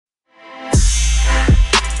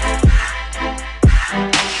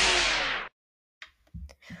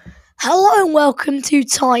Hello and welcome to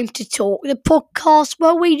Time to Talk, the podcast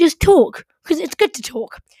where we just talk, because it's good to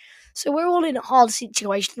talk. So we're all in a hard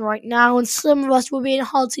situation right now, and some of us will be in a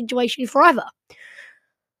hard situation forever.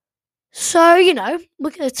 So, we're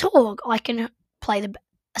going to talk. I can play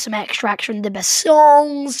some extracts from the best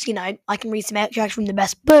songs, I can read some extracts from the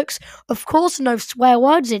best books. Of course, no swear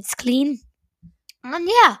words, it's clean. And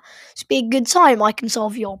yeah, it's be a good time. I can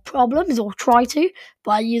solve your problems, or try to,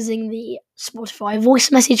 by using the Spotify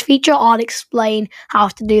voice message feature. I'll explain how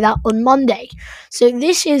to do that on Monday. So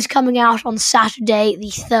this is coming out on Saturday,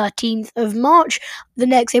 the 13th of March. The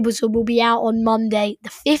next episode will be out on Monday, the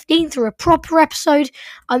 15th, or a proper episode.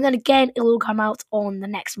 And then again, it will come out on the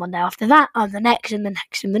next Monday after that, and the next, and the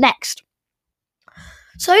next, and the next.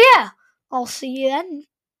 So yeah, I'll see you then.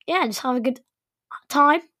 Yeah, just have a good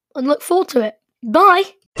time and look forward to it.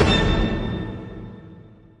 Bye!